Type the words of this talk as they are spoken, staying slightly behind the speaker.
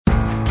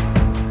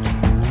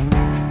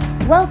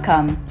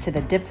Welcome to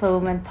the Diplo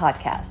Women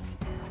Podcast,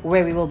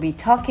 where we will be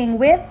talking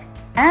with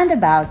and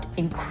about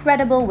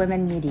incredible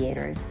women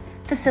mediators,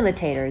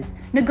 facilitators,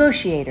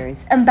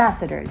 negotiators,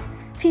 ambassadors,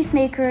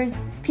 peacemakers,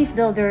 peace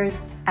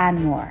builders,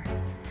 and more.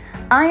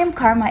 I am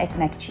Karma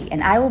Ekmekci,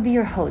 and I will be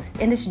your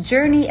host in this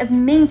journey of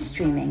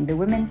mainstreaming the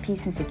women,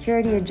 peace, and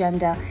security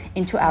agenda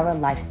into our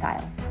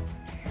lifestyles.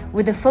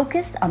 With a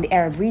focus on the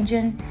Arab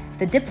region,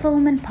 the Diplo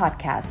Women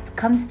Podcast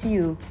comes to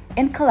you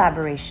in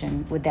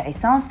collaboration with the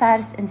Issam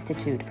Fares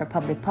Institute for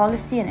Public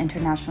Policy and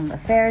International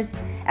Affairs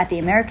at the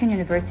American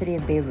University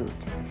of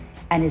Beirut,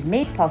 and is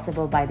made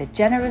possible by the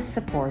generous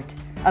support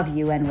of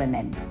UN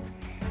Women.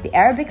 The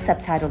Arabic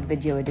subtitled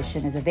video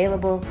edition is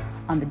available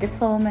on the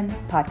Diplo Women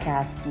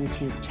Podcast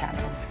YouTube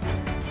channel.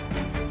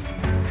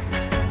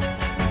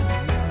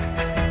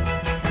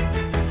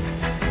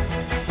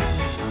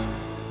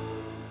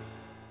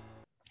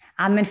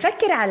 عم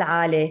نفكر على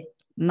العالي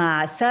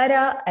مع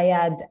سارة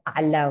أياد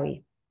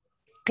علاوي،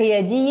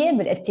 قيادية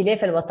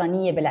بالائتلاف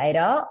الوطنية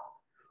بالعراق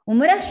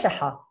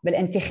ومرشحة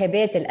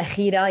بالانتخابات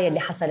الأخيرة يلي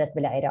حصلت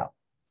بالعراق.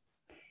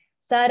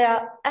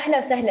 سارة، أهلا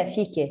وسهلا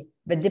فيك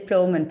بالديبلو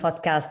وومن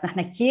بودكاست.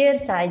 نحن كتير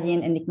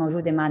سعيدين أنك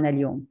موجودة معنا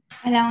اليوم.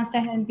 أهلا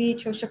وسهلا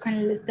بيك وشكرا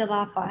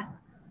للاستضافة.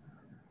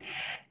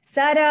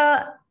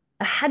 سارة،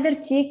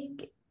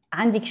 حضرتك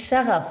عندك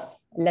شغف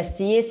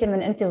للسياسة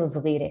من أنت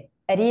وصغيرة،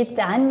 قريت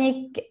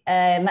عنك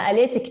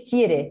مقالات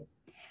كتيرة،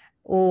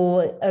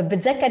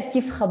 وبتذكر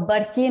كيف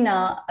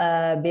خبرتينا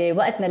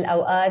بوقت من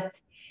الأوقات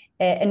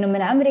إنه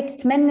من عمرك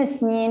 8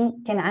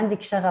 سنين كان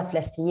عندك شغف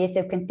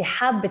للسياسة وكنت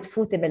حابة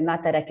تفوتي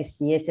بالمعترك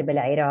السياسي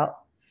بالعراق،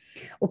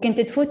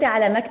 وكنت تفوتي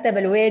على مكتب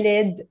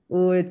الوالد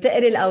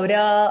وتقري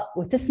الأوراق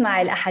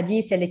وتسمعي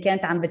الأحاديث اللي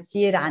كانت عم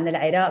بتصير عن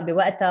العراق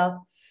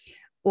بوقتها.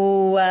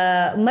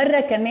 ومرة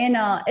كمان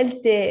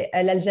قلتي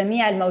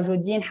للجميع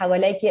الموجودين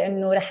حواليك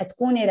إنه رح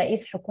تكوني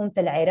رئيس حكومة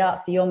العراق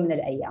في يوم من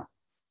الأيام.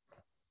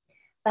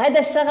 فهذا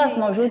الشغف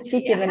موجود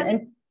فيك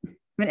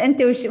من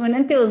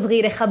أنت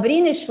وصغيرة.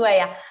 خبريني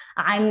شوي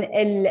عن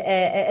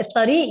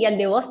الطريق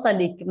يلي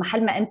وصلك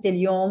محل ما أنت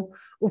اليوم،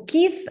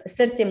 وكيف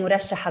صرتي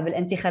مرشحة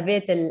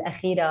بالانتخابات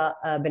الأخيرة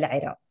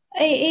بالعراق.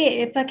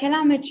 اي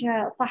فكلامك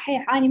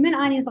صحيح.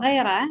 أنا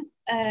صغيرة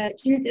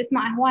كنت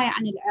أسمع هواية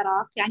عن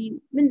العراق، يعني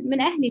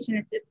من أهلي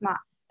كنت أسمع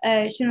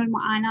شنو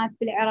المعاناة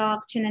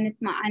بالعراق، كنا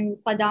نسمع عن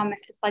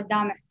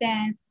صدام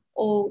حسين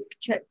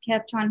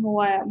وكيف كان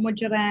هو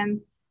مجرم،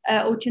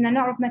 وكنا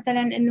نعرف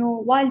مثلا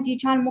إنه والدي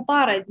كان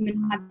مطارد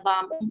من هذا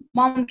النظام،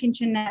 ما ممكن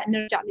كنا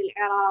نرجع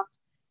للعراق.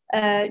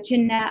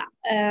 كنا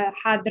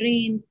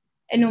حاضرين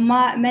إنه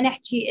ما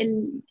نحكي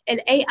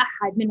أي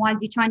أحد من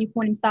والدي كان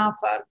يكون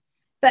مسافر،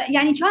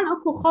 فيعني كان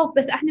أكو خوف،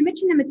 بس إحنا ما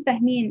كنا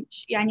متفاهمين،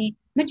 يعني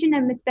ما كنا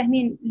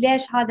متفاهمين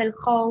ليش هذا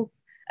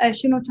الخوف،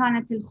 شنو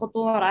كانت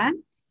الخطورة.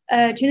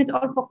 كنت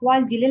أرفق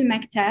والدي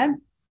للمكتب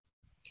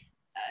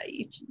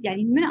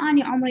يعني من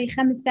أنا عمري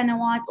 5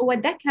 سنوات،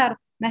 وأتذكر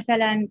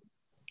مثلا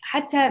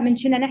حتى من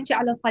كنا نحكي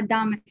على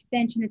صدام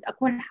حسين كنت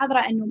أكون حاضرة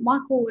إنه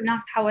ماكو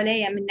ناس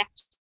حواليا من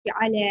نحكي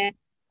عليه،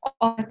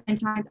 أو مثلا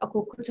كانت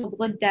أكو كتب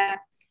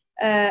ضده.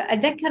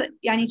 أتذكر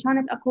يعني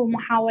كانت أكو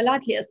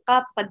محاولات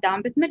لإسقاط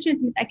صدام، بس ما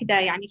كنت متأكدة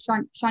يعني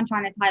شلون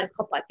كانت هاي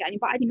الخطة، يعني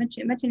بعدي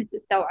ما كنت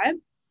أستوعب.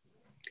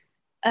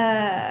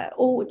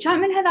 وكان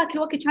من هذاك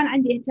الوقت كان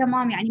عندي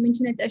اهتمام، يعني من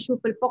كنت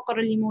أشوف الفقر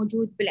اللي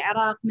موجود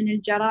بالعراق من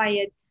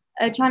الجرايد،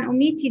 كان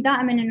أمنيتي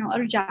دائما إنه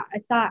أرجع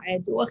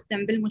أساعد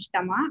وأخدم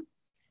بالمجتمع.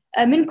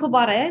 من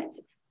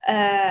كبرت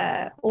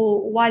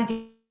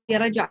ووالدي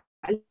رجع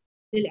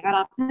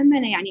للعراق، هم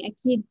يعني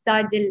أكيد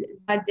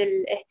زاد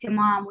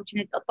الاهتمام،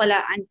 وكنت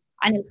أطلع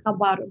عن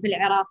الخبر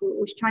بالعراق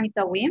وش كان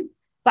يسوي.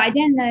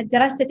 بعدين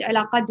درست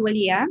علاقات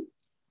دولية.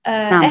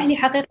 أهلي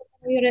حقيقة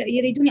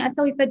يريدوني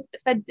أسوي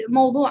فد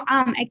موضوع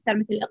عام أكثر،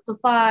 مثل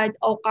اقتصاد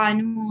أو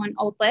قانون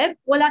أو طب،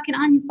 ولكن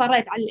أنا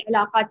صريت على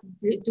العلاقات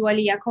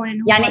الدولية كون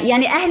إنه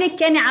يعني أهلك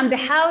كانوا عم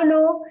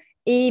بيحاولوا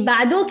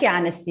يبعدوكي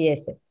عن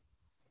السياسة.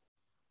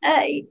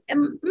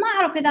 ما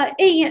أعرف إذا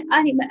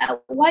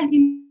أنا والدي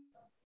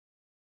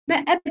ما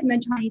أبد ما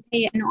كان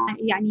يتهيأ إنه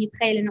يعني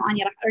يتخيل إنه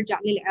أنا راح أرجع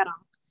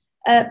للعراق.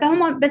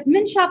 فهم بس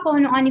من شافوا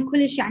إنه أنا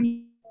كلش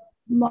يعني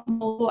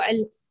موضوع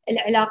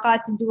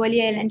العلاقات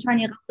الدولية، لأن كان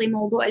يغطي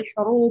موضوع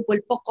الحروب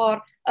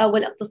والفقر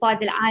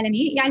والاقتصاد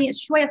العالمي، يعني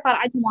شوية صار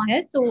عندهم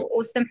واهس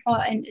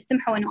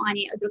وسمحوا إنه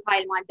أنا أدرس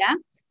هاي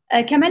المادة.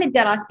 كملت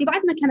دراستي.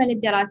 بعد ما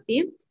كملت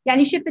دراستي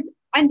يعني شفت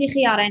عندي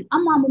خيارين،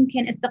 أما ممكن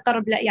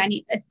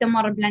يعني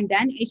استمر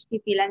بلندن، عشت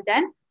في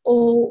لندن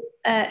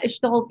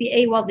واشتغل في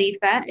أي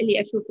وظيفة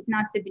اللي أشوف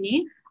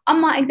تناسبني،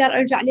 أما أقدر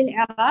أرجع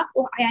للعراق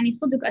ويعني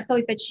صدق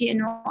أسوي فشي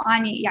إنه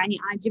أنا يعني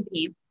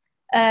عاجبني.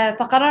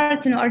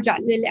 فقررت إنه أرجع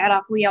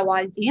للعراق ويا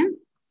والدي.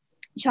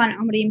 كان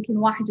عمري يمكن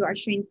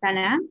 21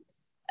 سنة.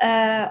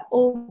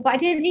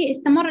 وبعدين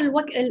استمر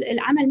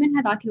العمل من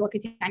هذاك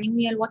الوقت، يعني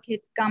ويا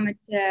الوقت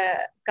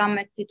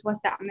قامت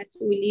تتوسع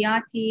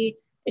مسؤولياتي.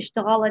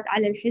 اشتغلت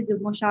على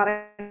الحزب،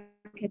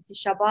 مشاركة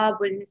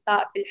الشباب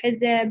والنساء في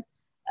الحزب.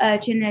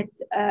 كنت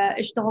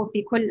اشتغل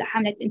في كل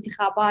حملة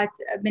انتخابات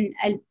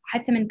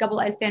حتى من قبل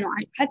 2000،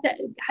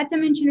 حتى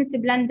من كنت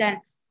بلندن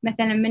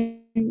مثلا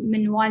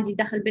من والدي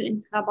دخل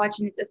بالانتخابات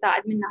كنت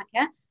أساعد من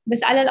هناك،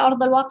 بس على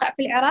الأرض الواقع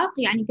في العراق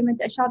يعني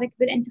كنت أشارك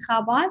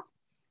بالانتخابات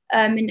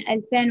من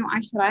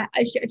 2010.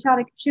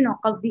 أشارك شنو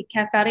قصدي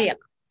كفريق.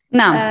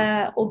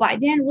 نعم.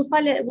 وبعدين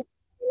وصل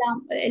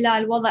إلى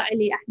الوضع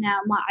اللي احنا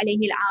ما عليه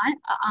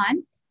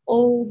الآن.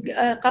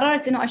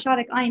 وقررت انه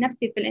اشارك انا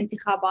نفسي في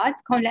الانتخابات،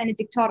 كون لان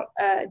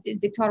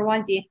الدكتور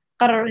والدي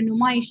قرر انه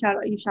ما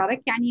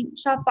يشارك، يعني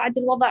شاف بعد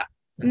الوضع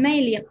ما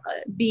يليق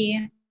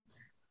به.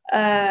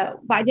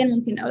 بعدين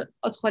ممكن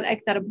ادخل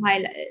اكثر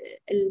بهاي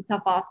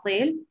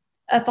التفاصيل.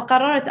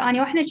 فقررت اني،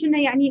 واحنا كنا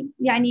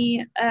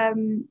يعني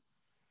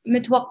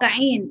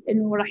متوقعين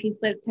انه راح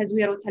يصير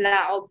تزوير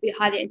وتلاعب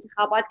بهذه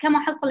الانتخابات كما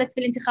حصلت في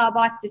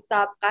الانتخابات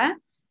السابقه،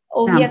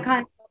 وهي نعم.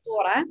 كانت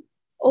خطوره.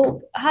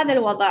 وهذا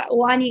الوضع.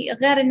 واني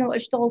غير انه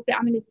اشتغل في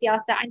عمل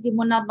السياسه، عندي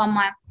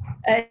منظمه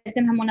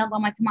اسمها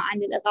منظمه معا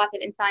للاغاثه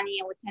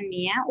الانسانيه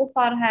والتنميه،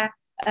 وصارها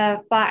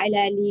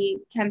فاعله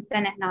لكم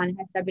سنه هنا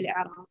هسه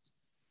بالعراق.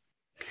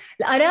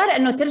 القرار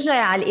انه ترجعي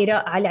على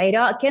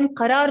العراق كان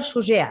قرار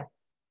شجاع.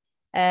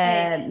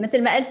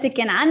 مثل ما قلت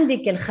كان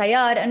عندك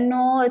الخيار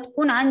انه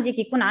يكون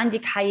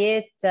عندك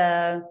حياة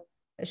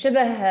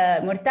شبه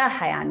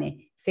مرتاحة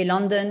يعني في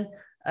لندن،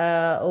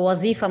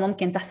 وظيفة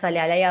ممكن تحصلي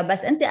عليها،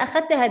 بس انت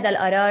اخذتي هذا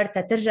القرار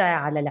ترجعي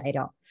على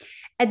العراق.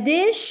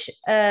 قديش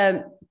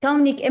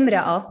كونك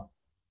امرأة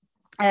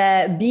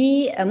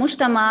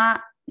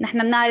بمجتمع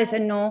نحن بنعرف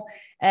انه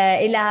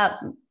الى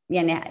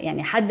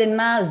يعني حد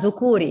ما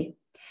ذكوري،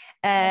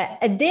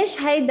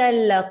 قديش هيدا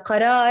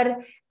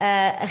القرار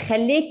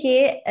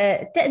خليكي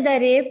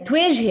تقدري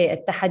تواجهي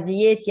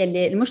التحديات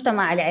يلي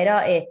المجتمع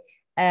العراقي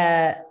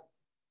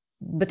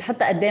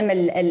بتحط قدام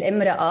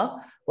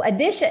الامرأة،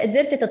 وقديش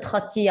قدرتي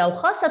تتخطيها؟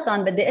 وخاصة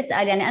بدي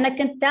أسأل، يعني أنا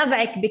كنت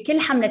تابعك بكل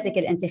حملتك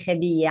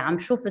الانتخابية، عم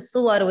شوف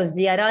الصور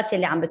والزيارات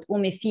يلي عم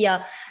بتقومي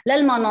فيها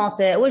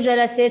للمناطق،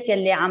 والجلسات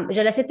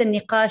جلسات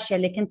النقاش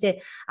يلي كنت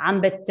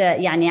عم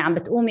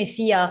بتقومي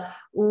فيها،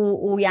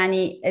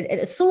 ويعني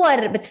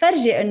الصور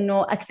بتفرجي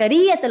إنه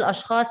أكثرية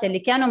الأشخاص يلي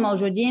كانوا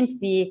موجودين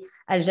في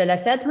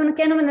الجلسات هن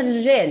كانوا من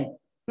الرجال،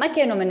 ما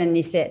كانوا من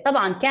النساء.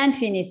 طبعا كان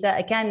في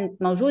نساء،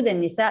 كانت موجودة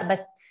النساء،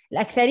 بس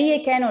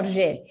الأكثرية كانوا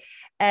رجال.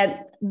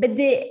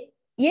 بدي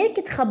إياك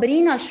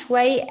تخبرينا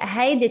شوي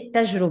هيدي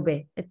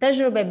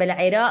التجربة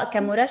بالعراق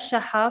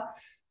كمرشحة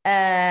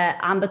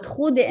عم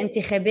بتخوضي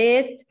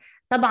انتخابات.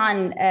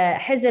 طبعا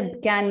حزب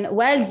كان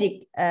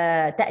والدك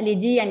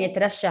تقليديا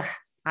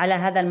يترشح على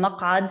هذا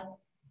المقعد،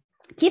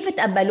 كيف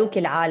تقبلوك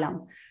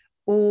العالم؟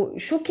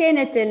 وشو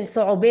كانت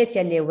الصعوبات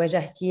يلي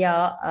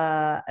واجهتيها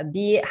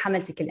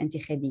بحملتك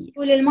الانتخابية؟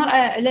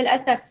 وللمرأة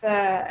للأسف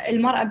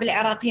المرأة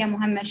بالعراقية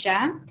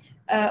مهمشة،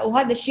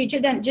 وهذا الشيء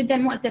جدا جدا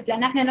مؤسف،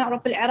 لأن احنا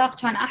نعرف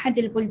العراق كان أحد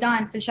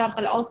البلدان في الشرق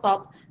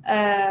الأوسط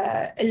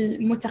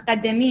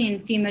المتقدمين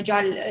في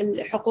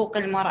مجال حقوق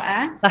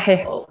المرأة.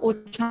 صحيح.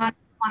 وكان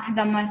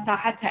واحدة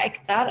مساحتها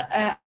أكثر.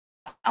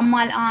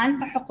 أما الآن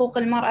فحقوق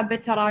المرأة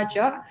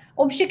بالتراجع،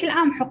 وبشكل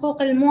عام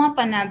حقوق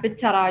المواطنة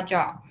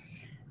بالتراجع.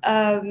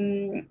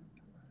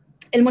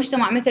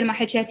 المجتمع مثل ما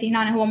حكيتي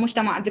هنا هو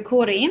مجتمع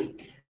ذكوري.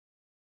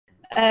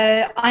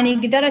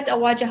 أنا قدرت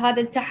أواجه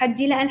هذا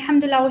التحدي لأن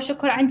الحمد لله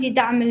والشكر عندي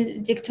دعم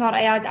الدكتور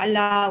أياد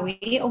علاوي،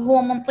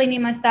 وهو منطيني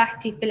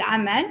مساحتي في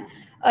العمل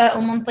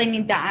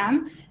ومنطيني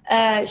دعم.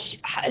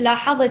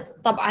 لاحظت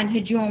طبعا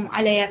هجوم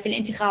علي في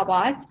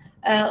الانتخابات،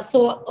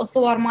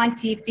 صور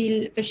مالتي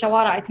في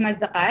الشوارع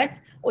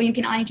تمزقت،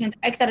 ويمكن أنا كنت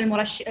أكثر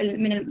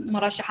من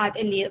المرشحات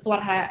اللي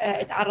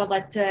صورها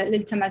تعرضت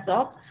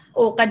للتمزق،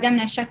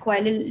 وقدمنا شكوى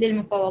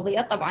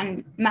للمفوضية،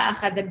 طبعا ما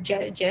أخذ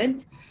بجد.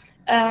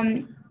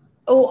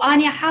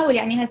 وأنا أحاول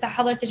يعني هسه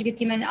حضرتك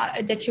قلتي من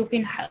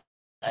تشوفين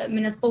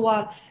من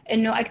الصور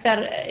إنه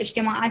أكثر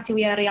اجتماعاتي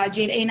ويا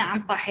رجال، أي نعم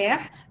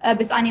صحيح،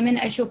 بس أنا من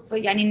أشوف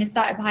يعني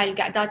النساء بهاي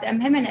القعدات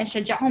أهم من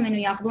أشجعهم إنه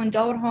يأخذون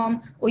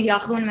دورهم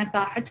ويأخذون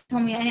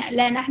مساحتهم، يعني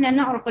لأن إحنا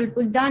نعرف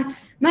البلدان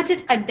ما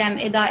تتقدم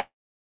إذا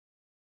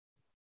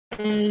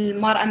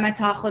المرأة ما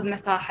تأخذ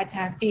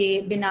مساحتها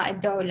في بناء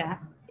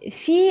الدولة.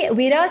 في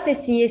وراثة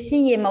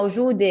سياسية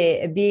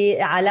موجودة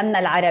بعالمنا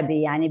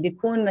العربي، يعني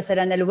بيكون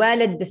مثلا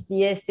الوالد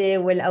بالسياسة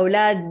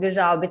والأولاد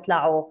بيرجعوا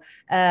بيطلعوا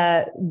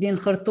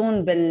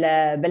بينخرطون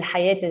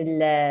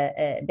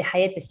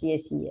بحياة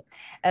السياسية.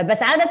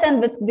 بس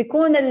عادة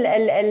بيكون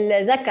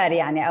الذكر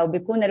يعني، أو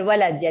بيكون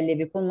الولد يلي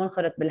بيكون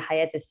منخرط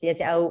بالحياة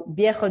السياسية، أو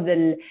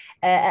بياخد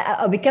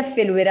أو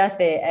بيكفي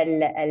الوراثة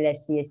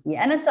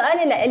السياسية. أنا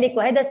سؤالي لإلك،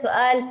 وهذا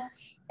سؤال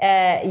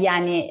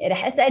يعني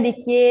رح أسألك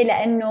إياه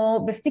لأنه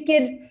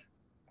بفتكر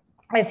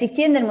في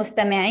كتير من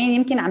المستمعين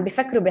يمكن عم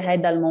بيفكروا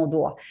بهذا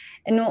الموضوع،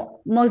 إنه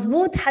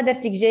مزبوط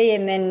حضرتك جاية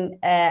من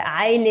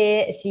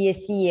عائلة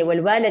سياسية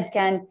والوالد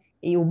كان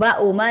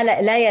وما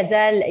لا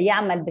يزال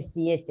يعمل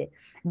بالسياسة،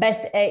 بس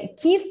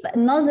كيف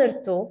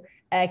نظرته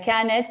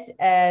كانت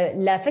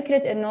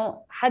لفكرة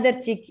إنه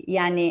حضرتك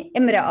يعني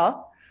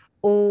امرأة،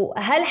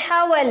 وهل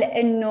حاول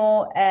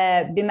إنه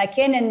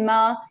بمكان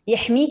ما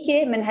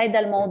يحميكي من هذا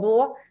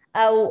الموضوع،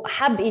 أو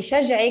حب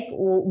يشجعك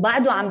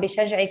وبعده عم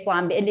بيشجعك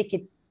وعم بيقول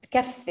لك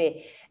تكفي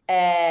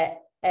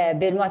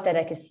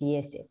بالمعترك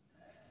السياسي؟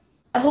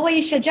 هو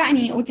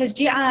يشجعني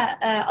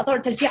وتشجيعه،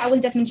 تشجيعه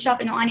ولدت من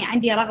شاف انه انا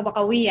عندي رغبه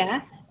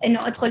قويه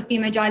انه ادخل في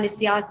مجال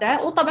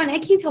السياسه. وطبعا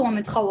اكيد هو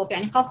متخوف،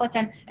 يعني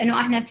خاصه انه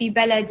احنا في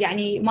بلد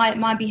يعني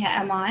ما بيها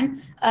امان،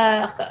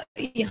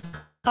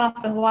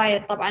 يخاف هوايه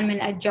طبعا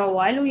من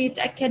اتجول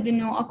ويتاكد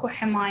انه اكو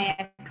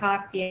حمايه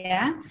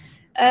كافيه.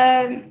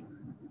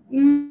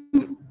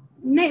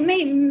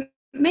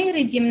 ما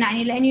يريد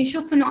يمنعني، لأنه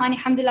يشوف إنه أنا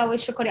الحمد لله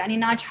والشكر يعني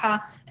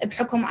ناجحة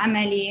بحكم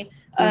عملي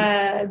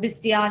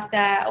بالسياسة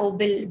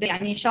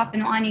يعني شاف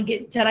إنه أنا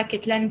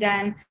تركت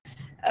لندن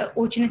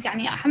وكنت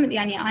يعني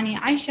يعني أنا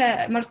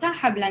عايشة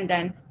مرتاحة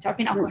بلندن،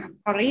 تعرفين أكو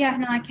حرية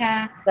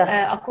هناك،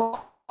 أكو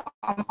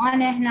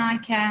أمانة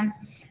هناك.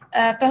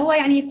 فهو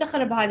يعني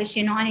يفتخر بهذا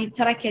الشيء، إنه أنا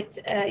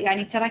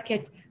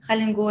تركت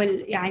خلينا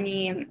نقول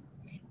يعني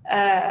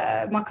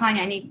مكان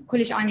يعني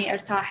كلش أنا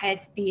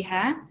ارتاحت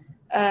بيها،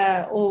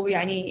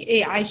 ويعني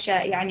إيه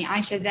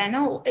عايشة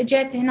زينة،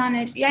 وجيت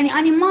هنا. يعني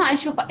أنا ما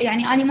أشوف،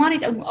 يعني أنا ما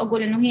أريد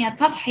أقول إنه هي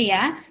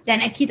تضحية، لأن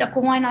أكيد أكو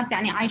هواي ناس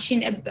يعني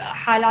عايشين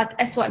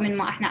بحالات أسوأ من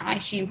ما إحنا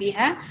عايشين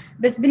بيها،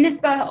 بس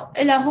بالنسبة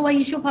له هو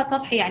يشوفها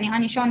تضحية. يعني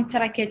أنا شلون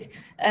تركت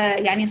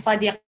يعني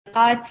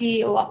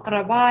صديقاتي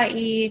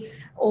وأقربائي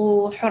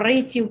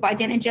وحريتي،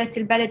 وبعدين اجت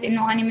البلد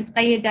انه انا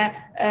متقيده،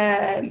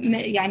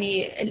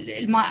 يعني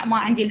ما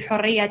عندي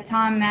الحريه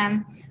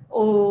التامه،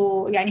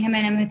 ويعني هم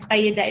انا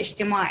متقيده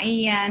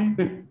اجتماعيا.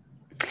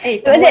 اي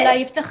فهو لا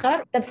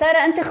يفتخر. طب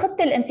ساره، انت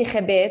خضتي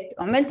الانتخابات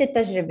وعملتي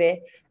التجربه،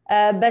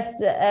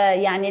 بس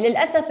يعني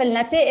للاسف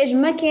النتائج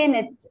ما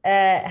كانت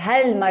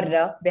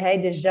هالمره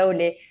بهيدي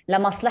الجوله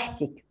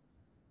لمصلحتك.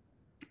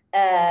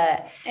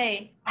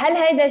 اي هل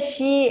هيدا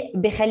الشيء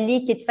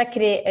بخليك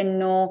تفكري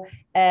انه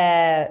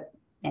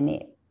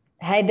يعني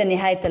هيدا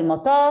نهاية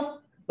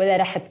المطاف، ولا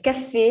رح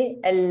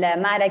تكفي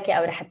المعركة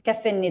او رح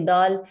تكفي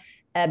النضال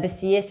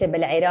بالسياسة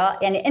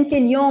بالعراق؟ يعني انت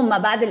اليوم ما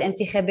بعد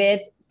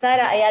الانتخابات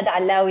سارة اياد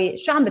علاوي،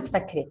 شو عم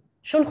بتفكري؟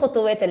 شو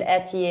الخطوات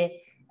الآتية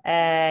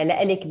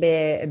لإلك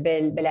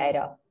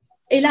بالعراق؟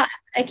 لا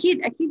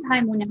اكيد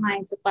هاي مو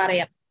نهاية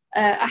الطريق.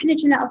 احنا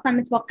كنا اصلا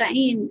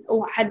متوقعين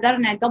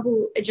وحذرنا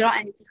قبل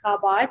اجراء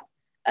الانتخابات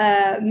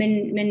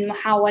من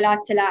محاولات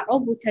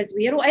تلاعب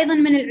وتزوير، وايضا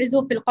من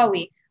العزوف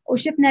القوي.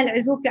 وشفنا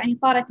العزوف يعني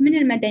صارت من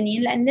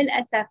المدنيين، لان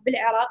للاسف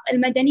بالعراق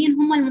المدنيين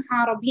هم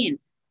المحاربين.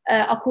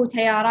 اكو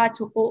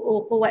تيارات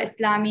وقوى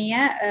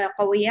اسلاميه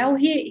قويه،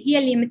 وهي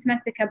اللي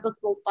متمسكه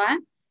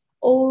بالسلطه،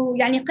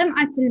 ويعني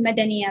قمعت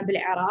المدنيه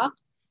بالعراق.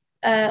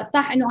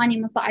 صح انه اني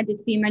ما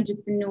صعدت في مجلس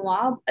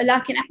النواب،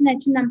 لكن احنا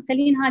كنا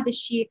مخلين هذا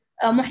الشيء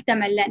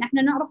محتمل، لان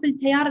احنا نعرف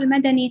التيار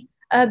المدني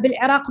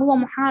بالعراق هو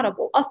محارب.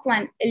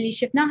 واصلا اللي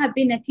شفناها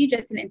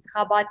بنتيجه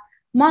الانتخابات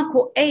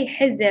ماكو اي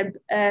حزب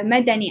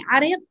مدني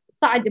عريق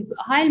صعد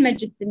بهاي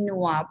المجلس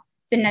النواب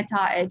في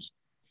النتائج.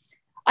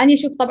 أنا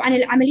أشوف طبعا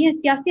العملية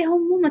السياسية هو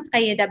مو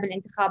متقيدة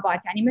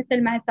بالانتخابات، يعني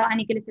مثل ما هسه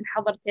أنا قلت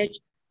لحضرتك،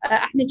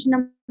 احنا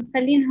كنا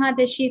مخلين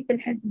هذا الشيء في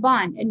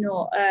الحسبان،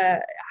 انه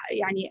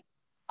يعني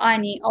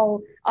اني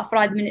او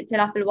افراد من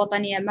الائتلاف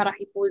الوطنيه ما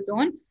راح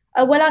يفوزون،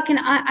 ولكن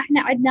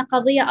احنا عندنا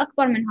قضيه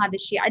اكبر من هذا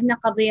الشيء، عندنا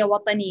قضيه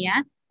وطنيه،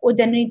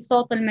 ونريد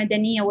صوت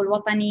المدنيه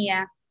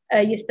والوطنيه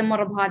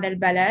يستمر بهذا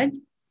البلد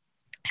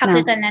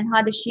حقيقه. لان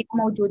هذا الشيء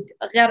موجود،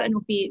 غير انه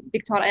في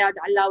دكتور اياد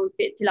علاوي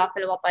في ائتلاف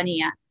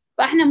الوطنيه.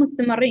 فاحنا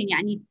مستمرين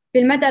يعني في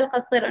المدى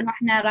القصير انه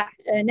احنا راح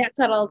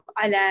نعترض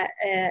على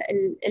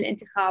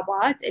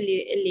الانتخابات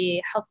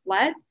اللي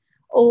حصلت.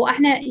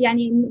 واحنا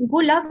يعني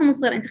نقول لازم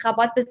تصير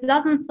انتخابات، بس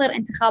لازم تصير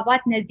انتخابات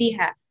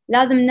نزيهه،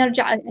 لازم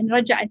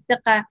نرجع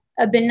الثقه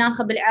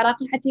بالناخب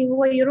العراقي حتى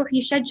هو يروح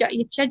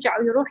يتشجع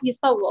ويروح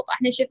يصوت.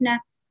 احنا شفنا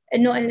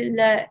انه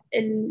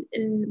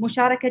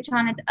المشاركه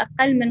كانت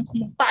اقل من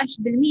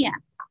 15%،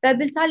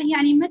 فبالتالي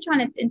يعني ما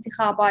كانت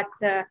انتخابات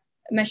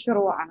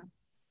مشروعه.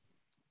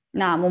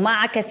 نعم، وما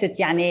عكست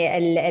يعني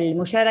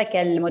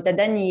المشاركة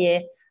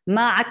المتدنية،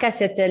 ما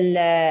عكست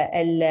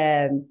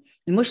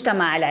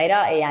المجتمع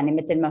العراقي يعني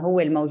مثل ما هو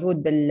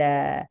الموجود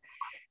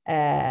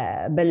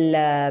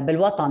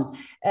بالوطن.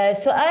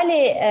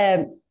 سؤالي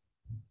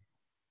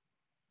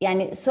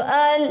يعني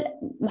سؤال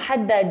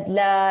محدد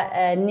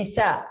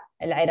للنساء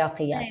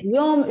العراقيات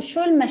اليوم،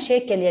 شو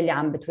المشاكل يلي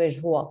عم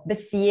بتواجهوها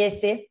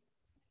بالسياسة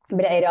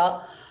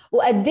بالعراق،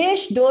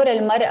 وقديش دور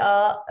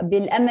المرأة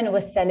بالأمن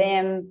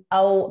والسلام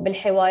أو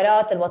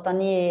بالحوارات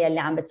الوطنية اللي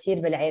عم بتصير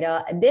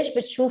بالعراق؟ قديش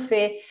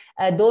بتشوفي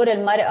دور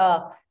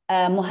المرأة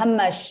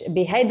مهمش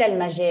بهيدا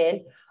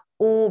المجال؟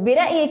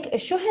 وبرأيك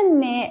شو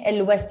هن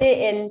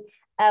الوسائل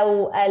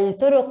أو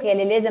الطرق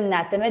يلي لازم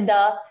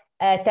نعتمدها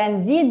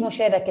تنزيد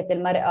مشاركة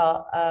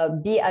المرأة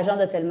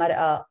بأجندة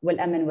المرأة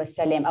والأمن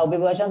والسلام، أو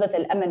بأجندة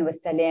الأمن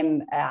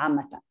والسلام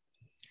عامة؟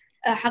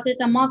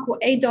 حقيقة ماكو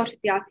أي دور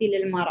سياسي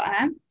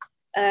للمرأة.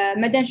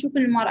 مدى نشوف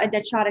المرأة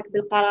تشارك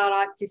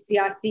بالقرارات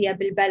السياسية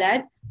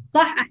بالبلد.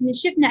 صح احنا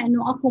شفنا انه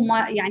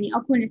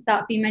اكو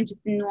نساء في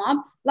مجلس النواب،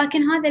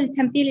 لكن هذا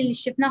التمثيل اللي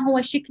شفناه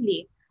هو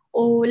شكلي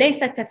وليس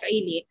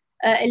تفعيلي.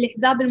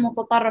 الاحزاب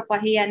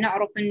المتطرفة هي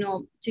نعرف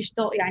انه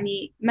تشتغل،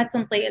 يعني ما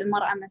تنطي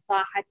المرأة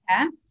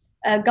مساحتها.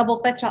 قبل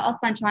فترة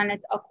اصلا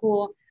كانت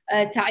اكو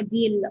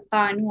تعديل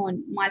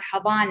قانون مال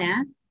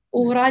حضانة،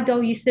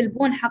 ورادوا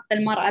يسلبون حق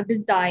المرأة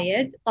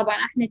بالزايد. طبعا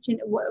احنا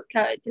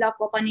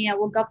كائتلاف وطنية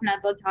وقفنا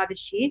ضد هذا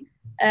الشيء.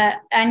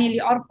 يعني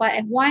اللي عرفه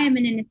هواية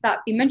من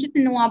النساء في مجلس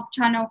النواب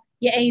كانوا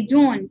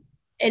يأيدون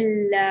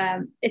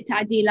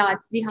التعديلات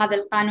لهذا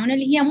القانون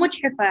اللي هي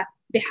مجحفة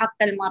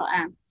بحق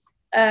المرأة.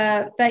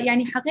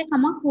 فيعني حقيقة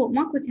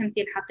ماكو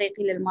تمثيل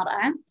حقيقي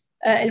للمرأة.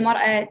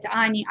 المرأة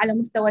تعاني على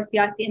مستوى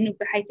سياسي إنه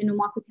بحيث إنه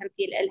ماكو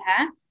تمثيل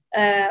إلها.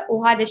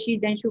 وهذا الشيء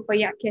دا نشوفه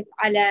يعكس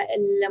على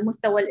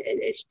المستوى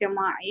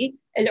الاجتماعي.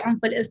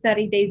 العنف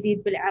الأسري دا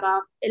يزيد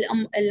بالعراق.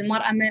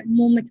 المرأة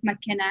مو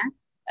متمكنة،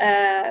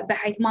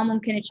 بحيث ما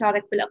ممكن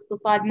تشارك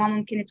بالاقتصاد، ما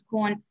ممكن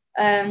تكون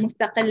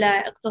مستقلة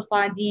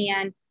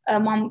اقتصاديا،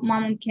 ما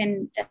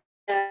ممكن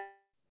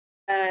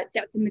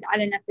تعتمد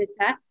على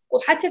نفسها.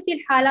 وحتى في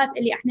الحالات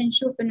اللي احنا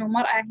نشوف انه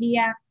المرأة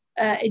هي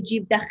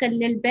تجيب دخل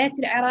للبيت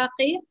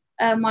العراقي،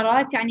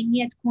 مرات يعني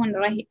هي تكون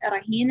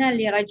رهينة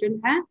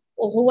لرجلها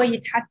وهو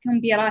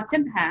يتحكم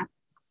براتبها.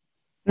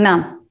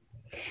 نعم.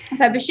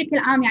 فبشكل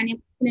عام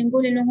يعني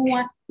نقول انه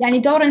هو يعني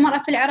دور المرأة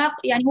في العراق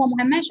يعني هو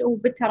مهمش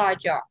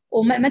وبالتراجع،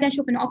 وما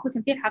نشوف انه اكو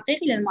تمثيل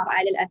حقيقي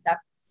للمرأة للأسف.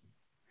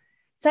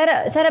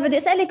 سارة بدي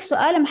أسألك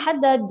سؤال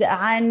محدد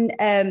عن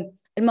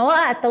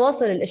المواقع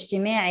التواصل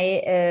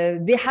الاجتماعي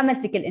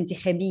بحملتك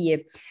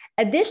الانتخابية.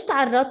 قديش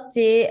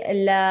تعرضتي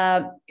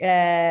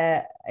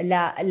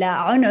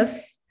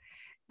لعنف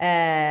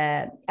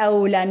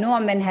أو لنوع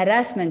من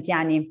هراسمنت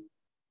يعني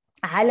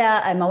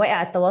على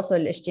مواقع التواصل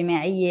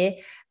الاجتماعية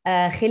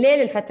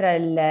خلال الفترة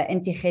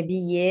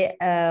الانتخابية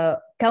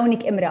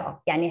كونك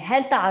امرأة؟ يعني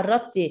هل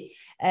تعرضتي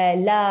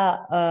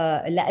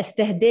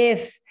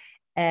لاستهداف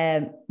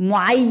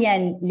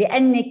معين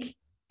لأنك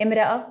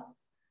امرأة؟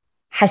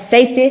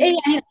 حسيتي؟ اي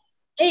يعني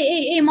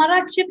اي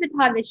مرات شفت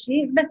هذا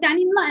الشيء، بس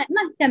يعني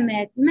ما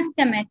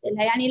اهتميت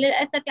لها. يعني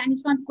للاسف يعني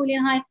شلون تقولين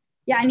هاي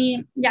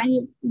يعني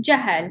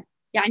جهل.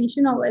 يعني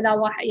شنو اذا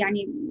واحد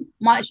يعني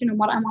ما شنو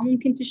مرأة ما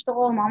ممكن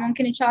تشتغل، ما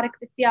ممكن تشارك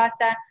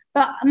بالسياسة.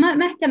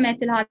 فما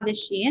اهتميت لهذا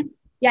الشيء.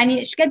 يعني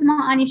ايش قد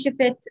ما اني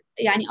شفت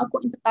يعني اكو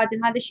انتقاد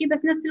لهذا الشيء،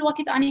 بس نفس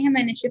الوقت اني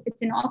هم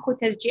شفت انه اكو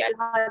تشجيع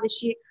لهذا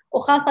الشيء،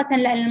 وخاصة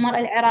لان المرأة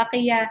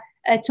العراقية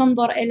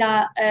تنظر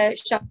الى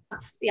شخص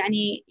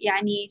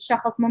يعني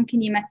شخص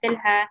ممكن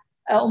يمثلها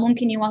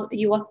وممكن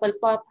يوصل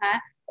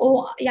صوتها.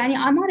 ويعني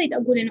ما اريد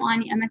اقول انه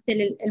اني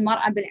امثل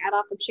المراه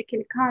بالعراق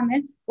بشكل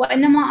كامل،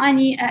 وانما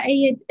اني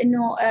ايد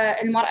انه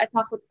المراه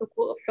تاخذ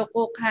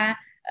حقوقها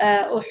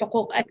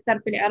وحقوق اكثر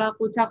في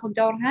العراق وتاخذ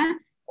دورها.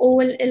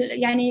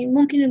 ويعني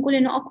ممكن نقول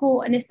انه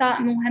اكو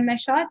نساء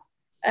مهمشات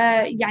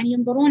يعني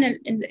ينظرون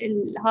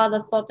هذا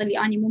الصوت اللي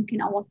اني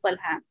ممكن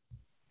اوصلها.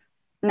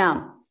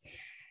 نعم.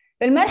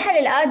 بالمرحلة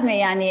القادمة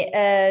يعني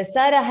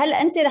سارة، هل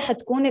أنت رح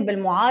تكوني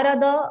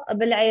بالمعارضة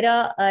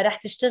بالعراق؟ رح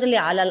تشتغلي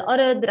على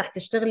الأرض؟ رح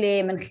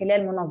تشتغلي من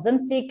خلال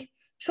منظمتك؟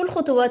 شو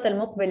الخطوات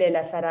المقبلة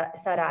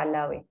لسارة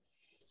علاوي؟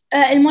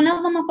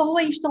 المنظمة فهو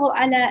يشتغل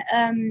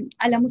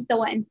على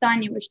مستوى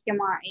إنساني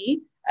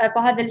واجتماعي.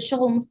 فهذا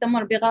الشغل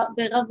مستمر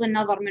بغض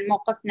النظر من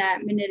موقفنا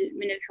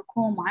من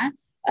الحكومة.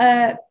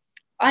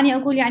 أنا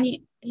أقول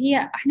يعني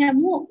إحنا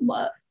مو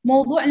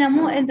موضوعنا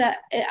مو إذا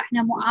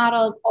إحنا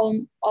معارض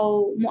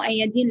أو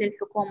مؤيدين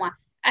للحكومة.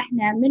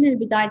 إحنا من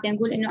البداية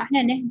نقول إنه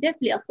إحنا نهدف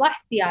لإصلاح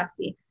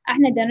سياسي.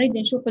 إحنا نريد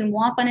نشوف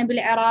المواطنة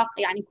بالعراق،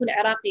 يعني كل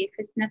عراقي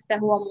يحس نفسه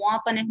هو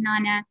مواطن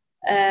هنا،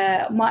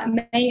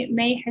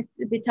 ما يحس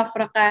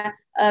بتفرقة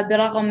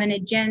برغم من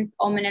الجنس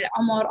أو من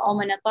العمر أو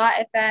من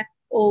الطائفة.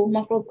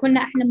 ومفروض كلنا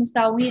إحنا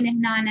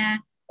مساويين هنا،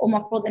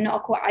 ومفروض إنه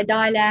أكو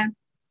عدالة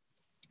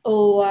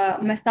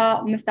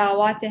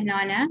ومساواة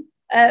هنا.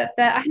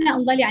 فإحنا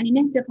نظل يعني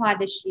نهتف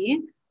هذا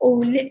الشيء.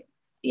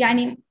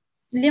 يعني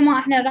لما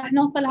إحنا راح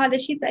نوصل هذا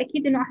الشيء،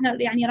 فأكيد إنه إحنا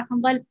يعني راح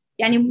نظل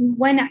يعني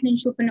وين إحنا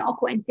نشوف إنه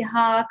أكو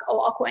انتهاك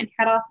أو أكو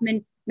انحراف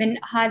من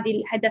هذه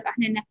الهدف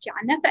إحنا نحكي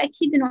عنه،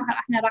 فأكيد إنه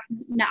إحنا راح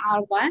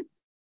نعارضه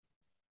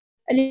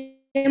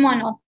لما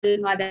نوصل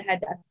لهذا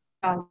الهدف.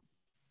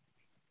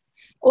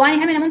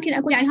 وأنا هم ممكن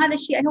أقول يعني هذا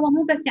الشيء هو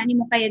مو بس يعني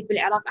مقيد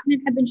بالعراق. إحنا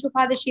نحب نشوف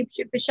هذا الشيء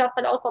بالشرق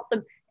الأوسط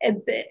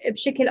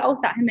بشكل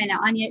أوسع همنا.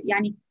 أنا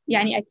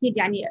يعني أكيد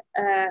يعني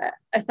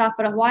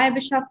أسافر هواية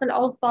بالشرق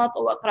الأوسط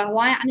وأقرأ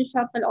هواية عن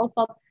الشرق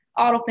الأوسط.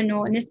 أعرف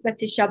إنه نسبة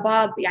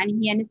الشباب يعني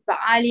هي نسبة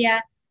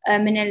عالية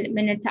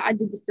من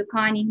التعدد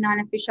السكاني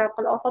هنا في الشرق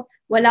الأوسط،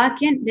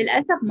 ولكن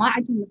للأسف ما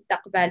عندهم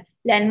مستقبل،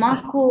 لأن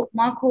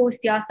ماكو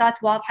سياسات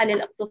واضحة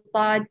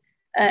للاقتصاد.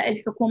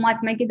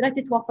 الحكومات ما قدرت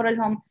توفر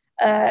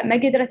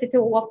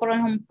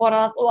لهم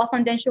فرص.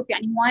 واصلا دا نشوف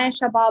يعني هوايه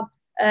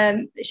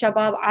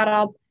شباب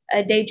عرب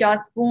دا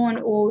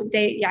يجاسبون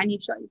يعني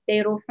دا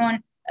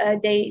يروحون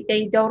دا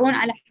يدورون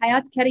على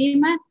حياه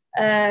كريمه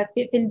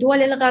في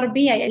الدول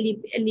الغربيه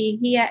اللي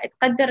هي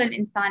تقدر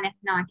الانسان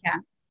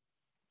هناك.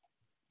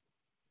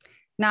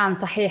 نعم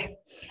صحيح.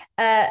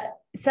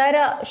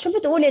 سارة، شو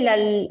بتقولي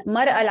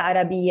للمرأة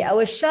العربية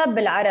أو الشاب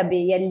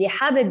العربي يلي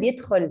حابب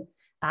يدخل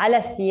على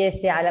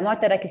السياسة، على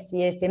معترك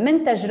السياسة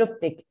من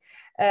تجربتك؟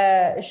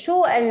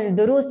 شو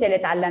الدروس يلي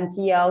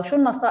تعلمتيها وشو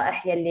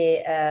النصائح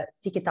يلي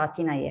فيك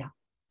تعطينا إياها؟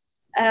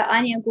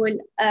 أنا أقول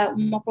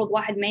المفروض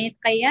واحد ما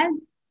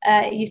يتقيد،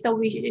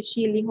 يسوي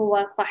الشيء اللي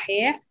هو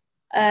صحيح.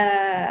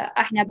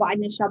 احنا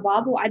بعدنا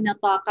شباب وعندنا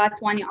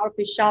طاقات، وانا اعرف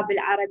الشاب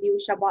العربي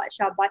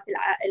والشابات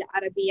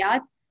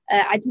العربيات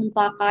عندهم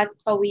طاقات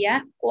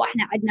قوية،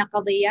 واحنا عندنا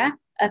قضية،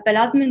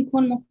 فلازم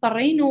نكون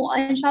مصرين،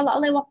 وان شاء الله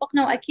الله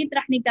يوفقنا، واكيد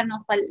راح نقدر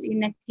نوصل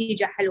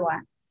لنتيجة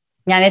حلوة.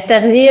 يعني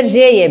التغيير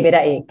جاي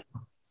برأيك؟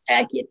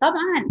 اكيد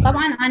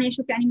طبعا انا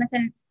اشوف يعني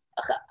مثلا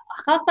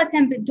خاصة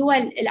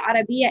بالدول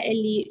العربية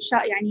اللي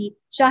يعني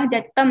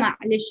شاهدت قمع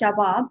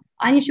للشباب،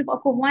 أنا أشوف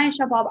أكو هواية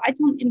شباب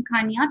عندهم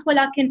إمكانيات،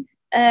 ولكن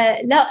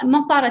لا ما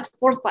صارت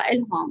فرصة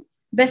لهم.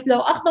 بس لو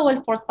أخذوا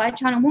الفرصة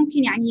كانوا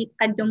ممكن يعني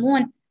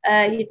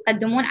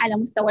يتقدمون على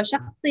مستوى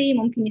شخصي،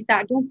 ممكن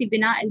يساعدون في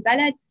بناء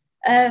البلد.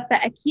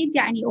 فأكيد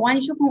يعني، وأنا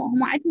أشوف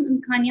هم عندهم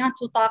إمكانيات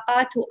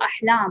وطاقات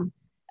وأحلام.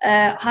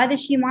 هذا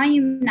الشيء ما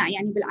يمنع،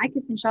 يعني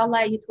بالعكس إن شاء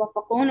الله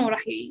يتوفقون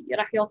وراح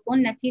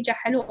يوصلون نتيجة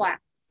حلوة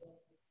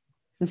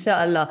إن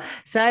شاء الله.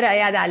 سارة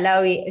أياد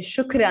علاوي،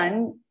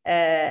 شكراً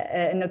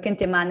إنه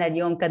كنت معنا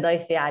اليوم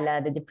كضيفة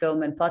على The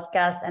Diplomat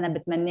Podcast. أنا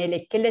بتمنى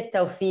لك كل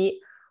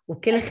التوفيق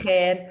وكل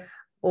خير،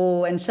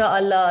 وإن شاء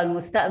الله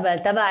المستقبل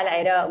تبع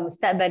العراق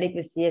ومستقبلك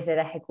بالسياسة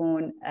رح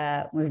يكون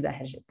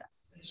مزدهر جداً.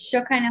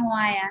 شكراً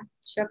هواية،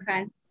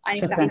 شكراً.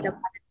 أنا سعيدة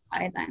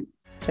بهذا أيضاً.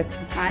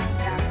 شكراً. مع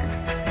السلامة.